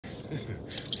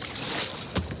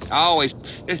I always,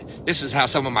 this is how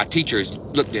some of my teachers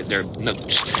looked at their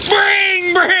notes.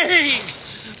 Bring!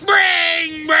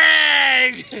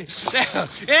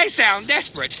 They sound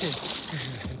desperate.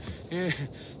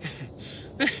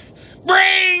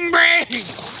 Bring!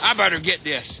 I better get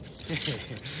this.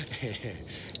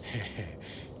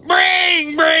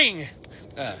 Bring!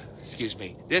 Excuse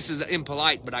me. This is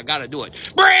impolite, but I gotta do it.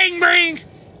 Bring!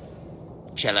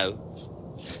 Cello.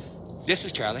 This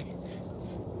is Charlie.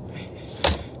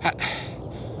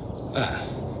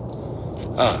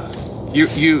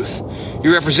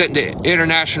 You represent the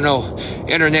International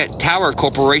Internet Tower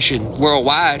Corporation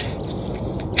Worldwide,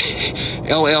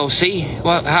 LLC.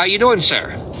 Well, how you doing,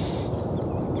 sir?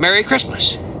 Merry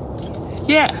Christmas.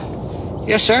 Yeah.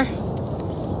 Yes, sir.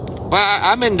 Well,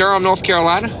 I'm in Durham, North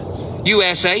Carolina,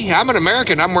 USA. I'm an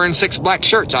American. I'm wearing 6 black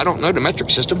shirts. I don't know the metric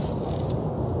system.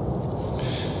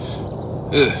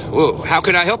 Well, how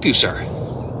can I help you, sir?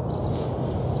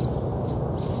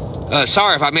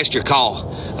 Sorry if I missed your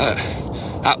call.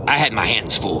 I had my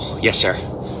hands full. Yes, sir.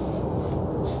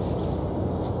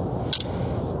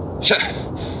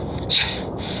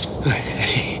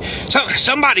 So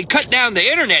somebody cut down the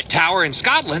internet tower in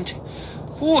Scotland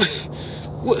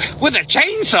with a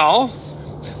chainsaw?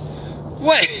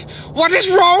 What is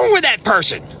wrong with that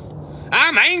person?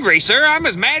 I'm angry, sir. I'm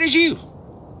as mad as you.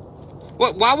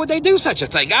 Why would they do such a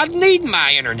thing? I need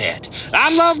my internet.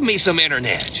 I love me some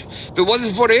internet. If it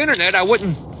wasn't for the internet, I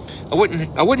wouldn't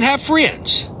have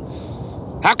friends.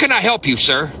 How can I help you,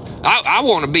 sir? I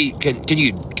want to be. Can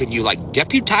you like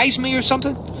deputize me or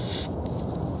something?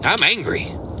 I'm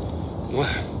angry.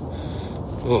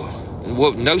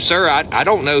 Well, no, sir. I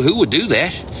don't know who would do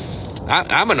that.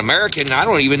 I'm an American. I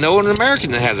don't even know an American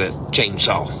that has a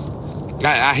chainsaw.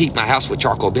 I heat my house with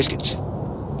charcoal biscuits.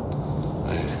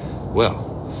 Well,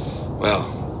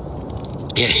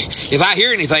 if I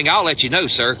hear anything, I'll let you know,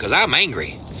 sir, because I'm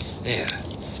angry. Yeah.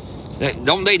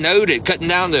 Don't they know that cutting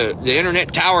down the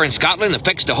internet tower in Scotland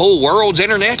affects the whole world's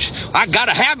internet? I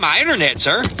gotta have my internet,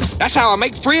 sir. That's how I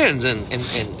make friends and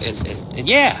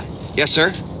yeah. Yes,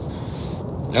 sir.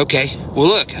 Okay. Well,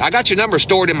 look, I got your number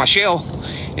stored in my shell,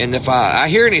 and if I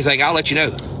hear anything, I'll let you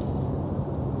know.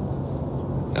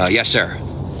 Yes, sir.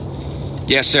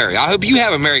 Yes, sir. I hope you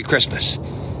have a Merry Christmas.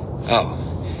 Oh,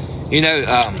 you know,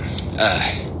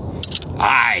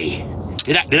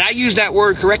 did I use that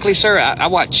word correctly, sir? I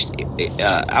watch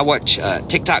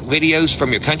TikTok videos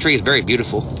from your country. It's very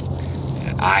beautiful.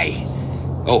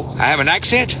 Oh, I have an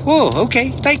accent? Oh, okay.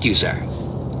 Thank you, sir.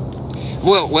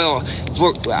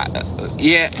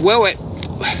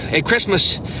 At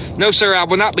Christmas, no, sir, I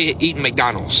will not be eating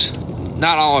McDonald's.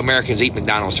 Not all Americans eat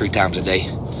McDonald's 3 times a day.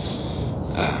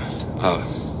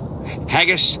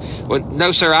 Haggis? Well,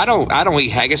 no, sir, I don't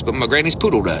eat haggis, but my granny's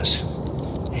poodle does.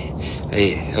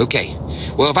 Okay.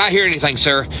 Well, if I hear anything,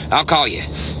 sir, I'll call you.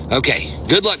 Okay.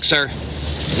 Good luck, sir.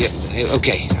 Yeah,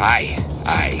 okay.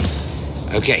 Aye.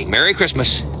 Okay. Merry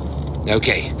Christmas.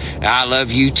 Okay. I love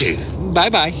you too.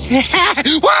 Bye-bye.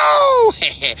 Whoa!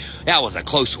 That was a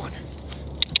close one.